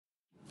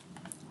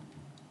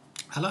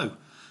Hello,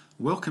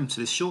 welcome to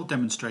this short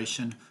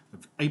demonstration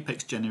of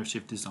Apex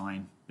Generative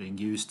design being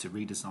used to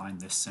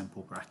redesign this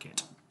simple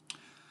bracket.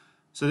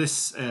 So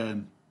this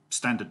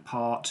standard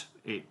part,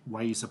 it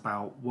weighs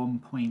about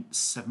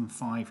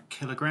 1.75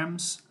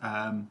 kilograms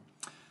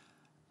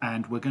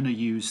and we're going to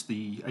use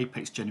the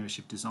Apex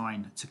Generative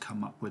design to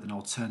come up with an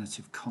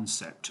alternative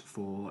concept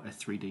for a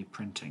 3D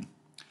printing.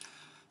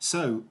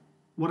 So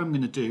what I'm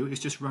going to do is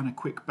just run a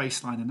quick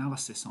baseline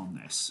analysis on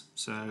this.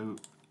 So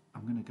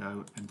I'm going to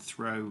go and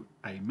throw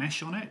a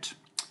mesh on it.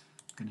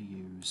 I'm going to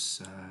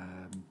use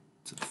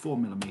sort of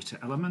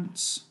 4mm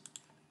elements.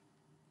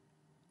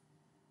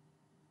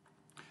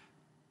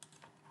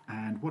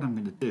 And what I'm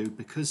going to do,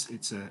 because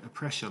it's a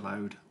pressure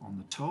load on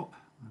the top,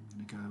 I'm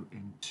going to go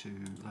into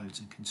loads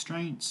and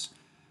constraints.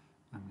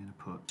 I'm going to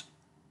put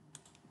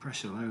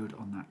pressure load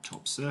on that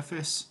top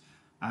surface.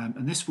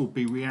 And this will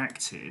be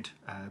reacted,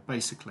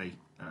 basically,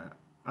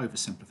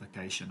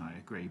 oversimplification, I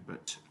agree,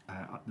 but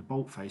the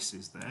bolt face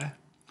is there.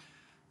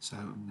 So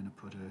I'm going to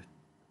put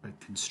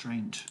a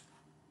constraint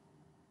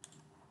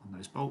on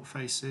those bolt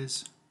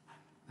faces,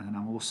 and then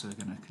I'm also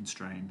going to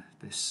constrain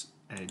this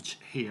edge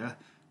here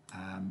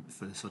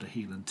for the sort of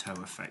heel and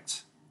toe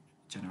effect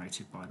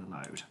generated by the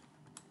load.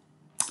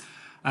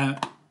 I'm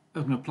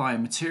going to apply a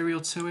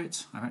material to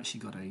it. I've actually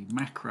got a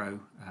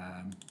macro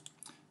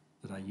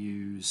that I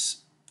use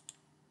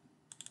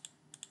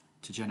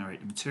to generate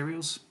the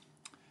materials.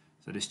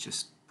 So this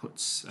just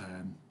puts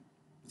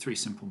 3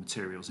 simple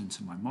materials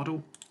into my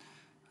model.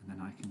 And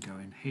then I can go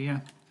in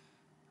here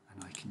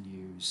and I can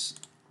use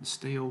the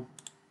steel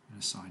and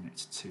assign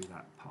it to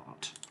that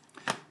part.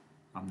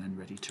 I'm then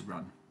ready to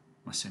run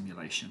my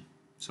simulation.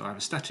 So I have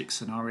a static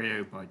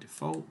scenario by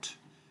default.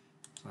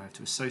 So I have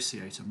to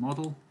associate a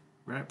model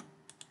rep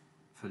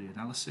for the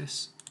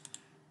analysis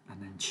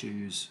and then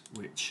choose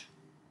which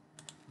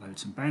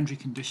loads and boundary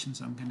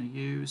conditions I'm going to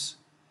use.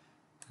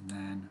 And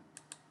then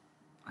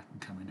I can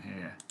come in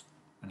here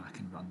and I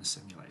can run the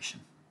simulation.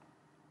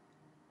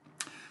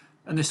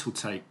 And this will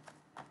take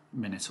a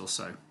minute or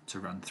so to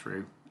run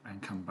through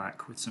and come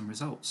back with some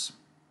results.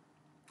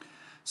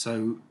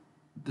 So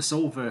the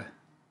solver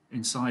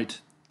inside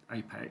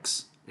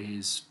Apex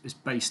is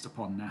based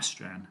upon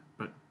Nastran,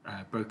 but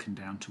broken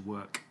down to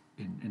work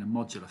in a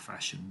modular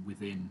fashion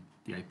within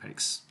the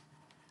Apex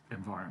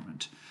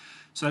environment.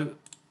 So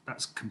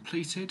that's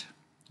completed.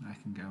 I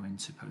can go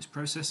into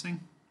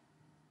post-processing.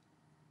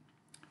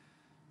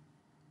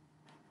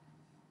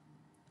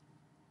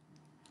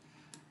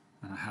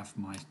 And I have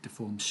my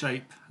deformed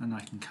shape, and I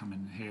can come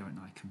in here and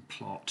I can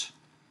plot.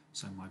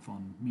 So my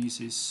von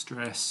Mises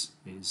stress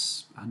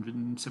is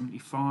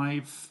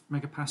 175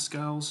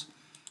 megapascals,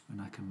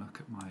 and I can look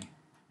at my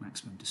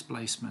maximum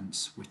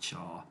displacements, which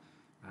are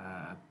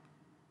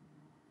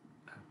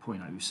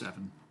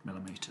 0.07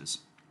 millimeters.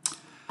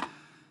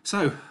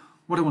 So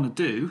what I want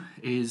to do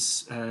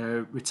is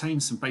retain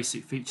some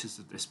basic features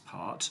of this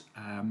part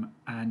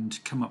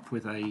and come up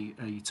with a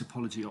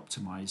topology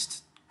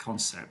optimized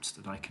concept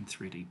that I can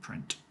 3D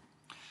print.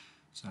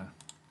 So I'm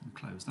going to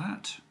close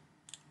that.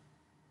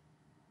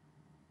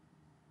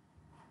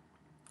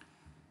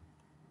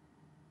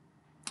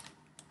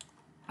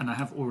 And I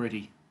have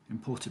already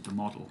imported the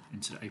model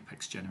into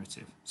Apex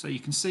Generative. So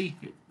you can see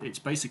it's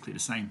basically the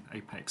same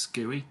Apex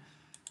GUI.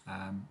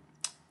 I'm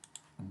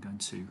going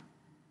to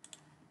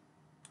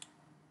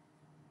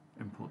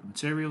import the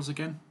materials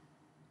again.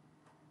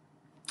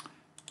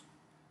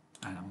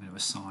 And I'm going to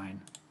assign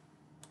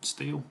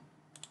steel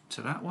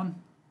to that one.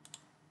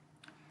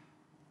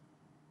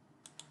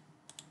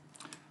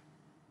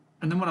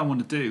 And then what I want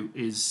to do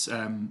is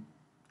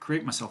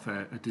create myself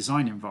a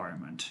design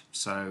environment.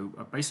 So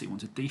I basically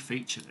want to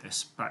defeature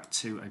this back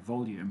to a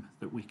volume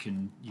that we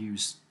can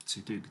use to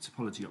do the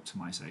topology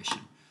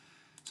optimization.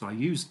 So I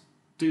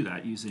do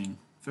that using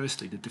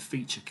firstly the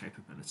defeature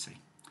capability.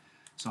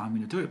 So I'm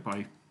going to do it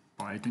by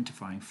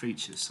identifying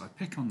features. So I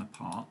pick on the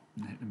part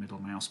and hit the middle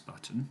mouse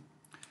button.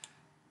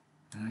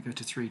 And I go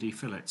to 3D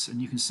fillets, and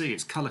you can see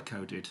it's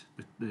color-coded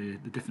the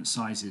different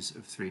sizes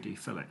of 3D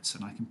fillets,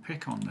 and I can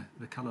pick on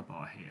the color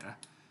bar here,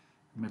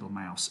 middle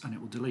mouse, and it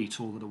will delete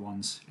all of the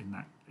ones in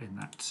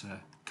that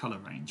color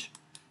range,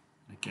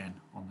 and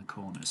again on the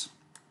corners.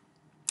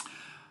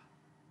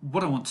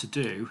 What I want to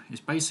do is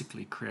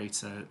basically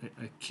create a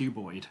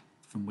cuboid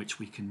from which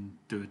we can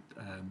do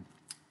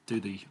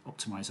the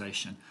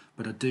optimization,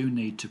 but I do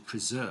need to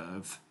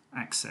preserve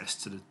access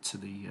to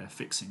the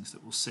fixings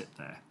that will sit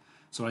there.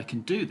 So I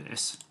can do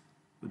this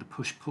with a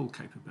push-pull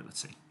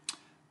capability.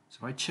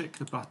 So I check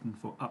the button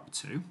for up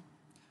to,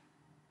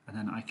 and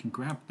then I can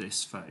grab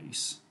this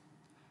face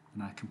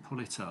and I can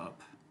pull it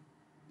up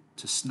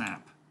to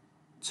snap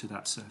to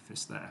that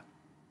surface there.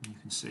 And you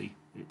can see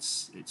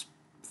it's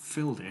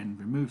filled in,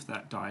 removed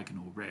that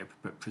diagonal rib,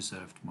 but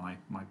preserved my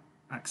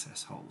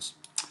access holes.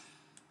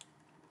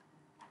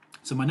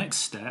 So my next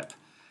step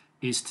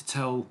is to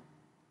tell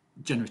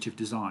generative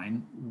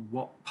design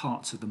what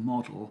parts of the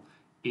model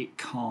it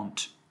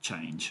can't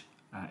change,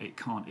 it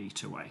can't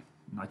eat away.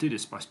 And I do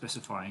this by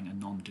specifying a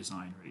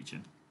non-design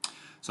region.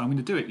 So I'm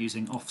going to do it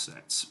using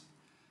offsets.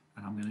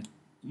 And I'm going to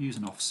use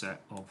an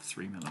offset of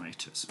 3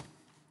 millimeters.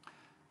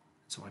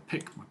 So I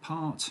pick my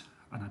part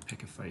and I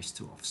pick a face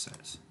to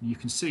offset. And you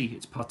can see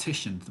it's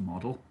partitioned the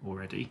model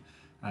already,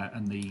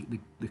 and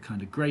the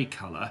kind of grey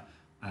colour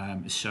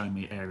is showing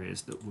me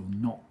areas that will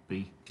not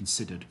be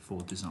considered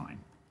for design.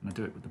 And I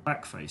do it with the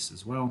back face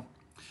as well.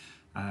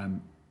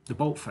 The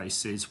bolt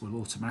faces will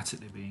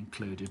automatically be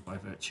included by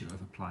virtue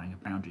of applying a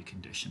boundary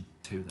condition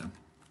to them,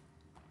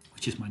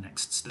 which is my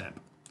next step.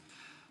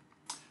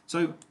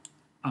 So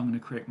I'm going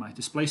to create my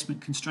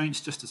displacement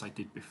constraints just as I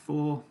did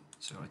before.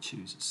 So I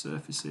choose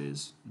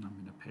surfaces, and I'm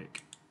going to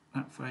pick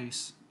that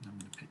face, and I'm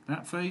going to pick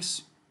that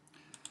face.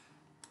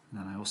 And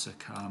then I also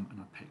come and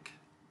I pick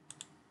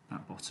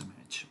that bottom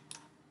edge.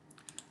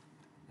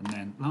 And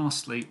then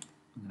lastly,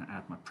 I'm going to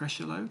add my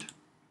pressure load,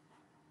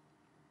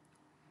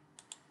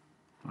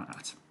 like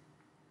that.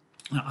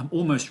 Now I'm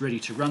almost ready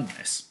to run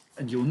this,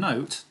 and you'll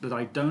note that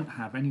I don't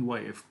have any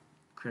way of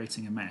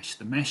creating a mesh.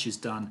 The mesh is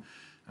done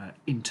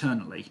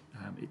internally,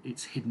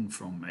 it's hidden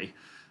from me,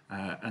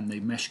 and the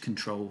mesh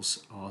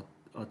controls are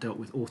dealt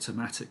with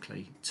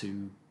automatically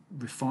to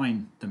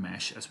refine the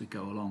mesh as we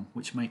go along,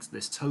 which makes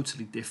this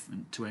totally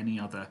different to any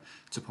other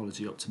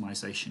topology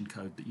optimization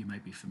code that you may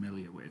be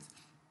familiar with.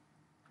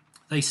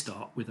 They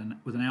start with an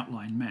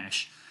outline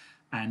mesh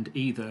and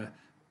either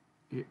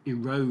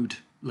erode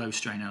low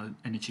strain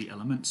energy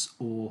elements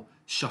or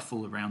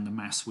shuffle around the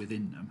mass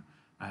within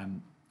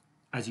them.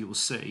 As you will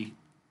see,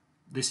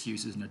 this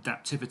uses an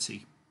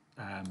adaptivity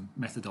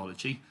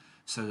methodology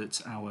so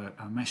that our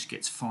mesh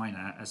gets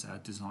finer as our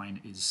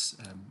design is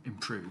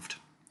improved.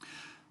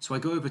 So I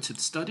go over to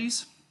the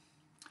studies,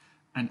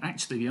 and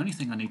actually the only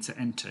thing I need to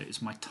enter is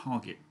my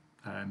target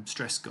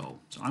stress goal.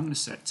 So I'm going to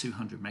set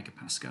 200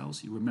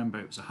 megapascals. You remember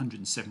it was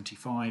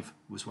 175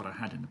 was what I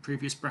had in the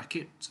previous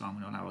bracket, so I'm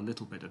going to allow a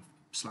little bit of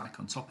slack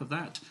on top of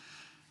that.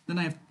 Then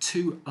I have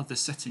two other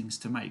settings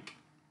to make.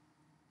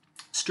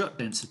 Strut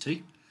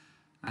density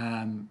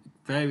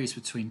varies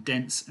between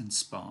dense and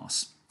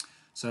sparse.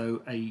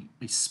 So a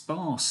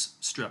sparse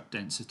strut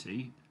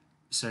density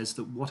says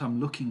that what I'm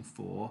looking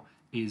for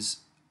is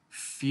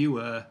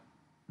fewer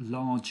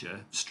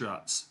larger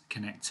struts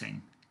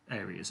connecting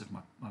areas of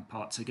my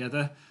part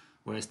together,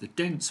 whereas the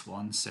dense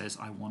one says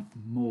I want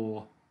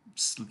more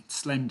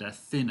slender,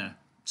 thinner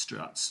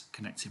struts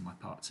connecting my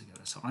part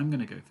together. So I'm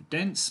going to go for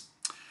dense,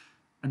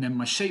 and then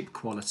my shape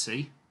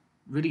quality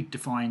really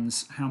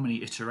defines how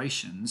many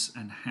iterations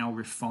and how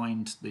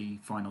refined the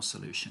final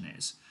solution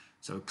is.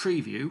 So a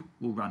preview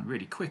will run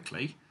really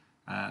quickly,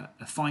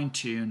 a fine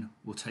tune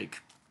will take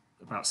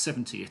about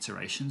 70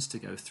 iterations to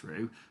go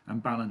through,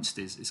 and balanced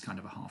is kind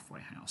of a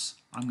halfway house.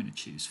 I'm going to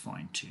choose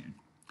fine tune.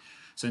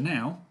 So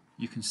now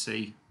you can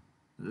see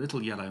the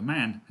little yellow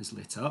man has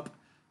lit up,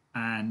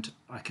 and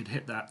I could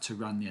hit that to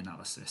run the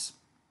analysis.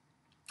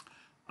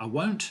 I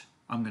won't.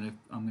 I'm going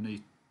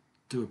to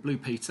do a Blue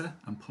Peter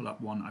and pull up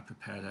one I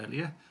prepared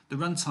earlier. The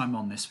runtime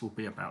on this will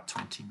be about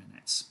 20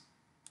 minutes.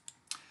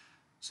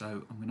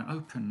 So I'm going to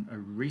open a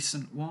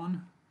recent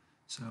one.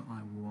 So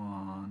I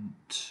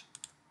want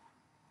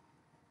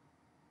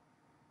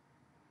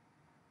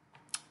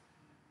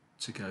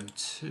to go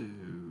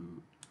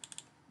to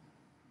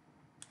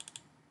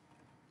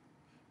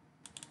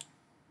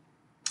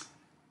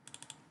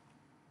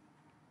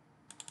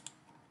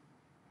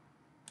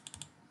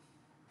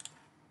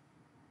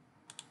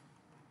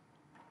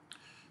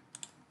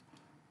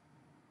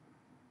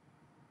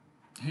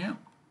here.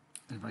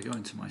 If I go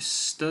into my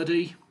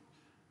study,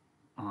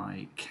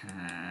 I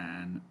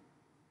can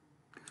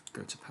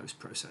go to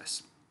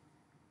post-process.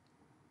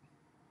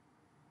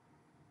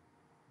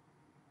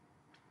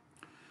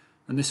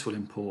 And this will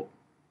import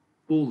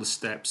all the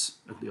steps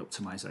of the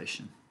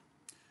optimization.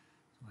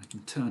 I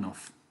can turn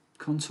off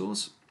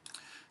contours.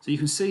 So you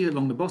can see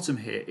along the bottom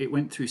here, it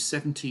went through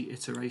 70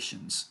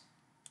 iterations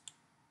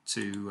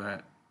to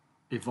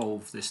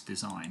evolve this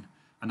design.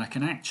 And I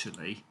can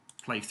actually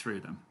play through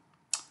them.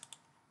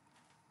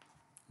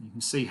 You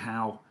can see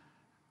how,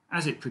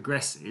 as it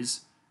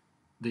progresses,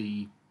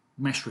 the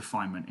mesh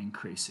refinement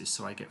increases,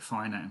 so I get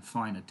finer and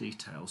finer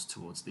details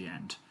towards the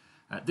end.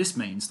 This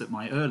means that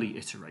my early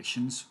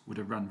iterations would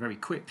have run very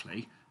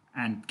quickly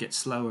and get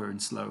slower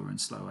and slower and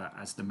slower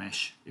as the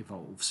mesh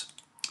evolves.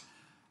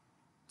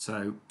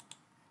 So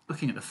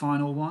looking at the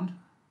final one,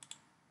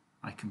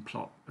 I can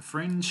plot a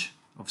fringe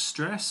of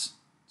stress.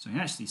 So you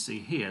actually see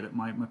here that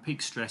my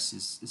peak stress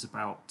is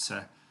about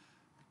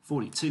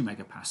 42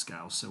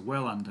 megapascals, so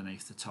well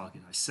underneath the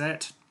target I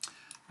set.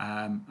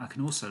 I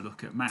can also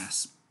look at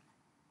mass.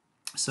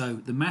 So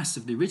the mass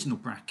of the original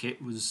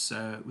bracket was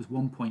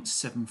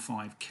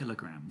 1.75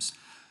 kilograms.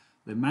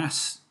 The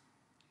mass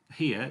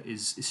here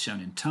is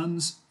shown in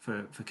tons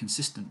for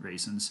consistent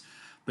reasons,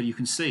 but you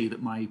can see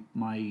that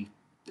my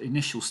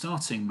initial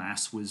starting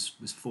mass was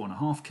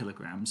 4.5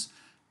 kilograms,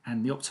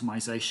 and the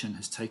optimization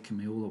has taken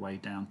me all the way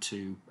down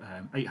to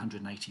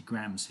 880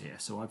 grams here.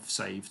 So I've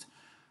saved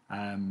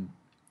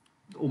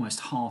almost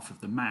half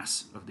of the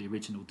mass of the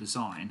original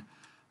design.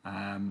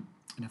 And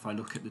if I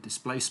look at the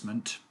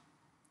displacement,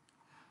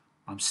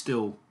 I'm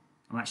still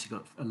I've actually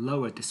got a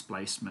lower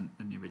displacement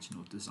than the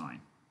original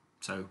design.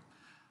 So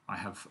I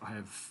have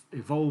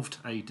evolved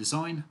a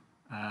design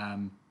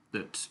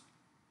that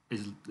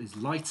is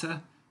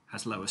lighter,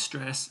 has lower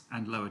stress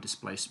and lower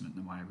displacement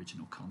than my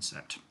original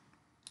concept.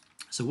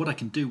 So what I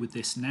can do with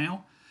this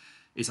now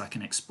is I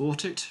can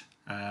export it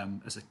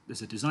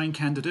as a design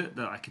candidate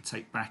that I could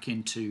take back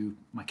into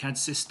my CAD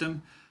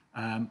system,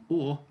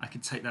 or I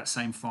could take that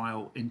same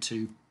file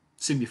into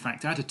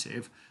Simufact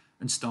Additive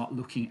and start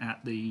looking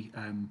at the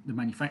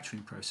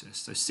manufacturing process,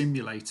 so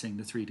simulating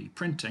the 3D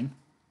printing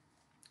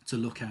to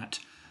look at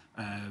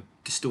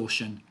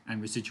distortion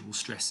and residual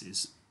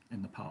stresses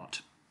in the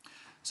part.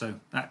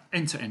 So that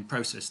end-to-end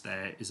process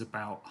there is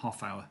about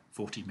half hour,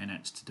 40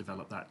 minutes to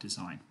develop that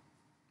design.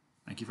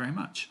 Thank you very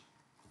much.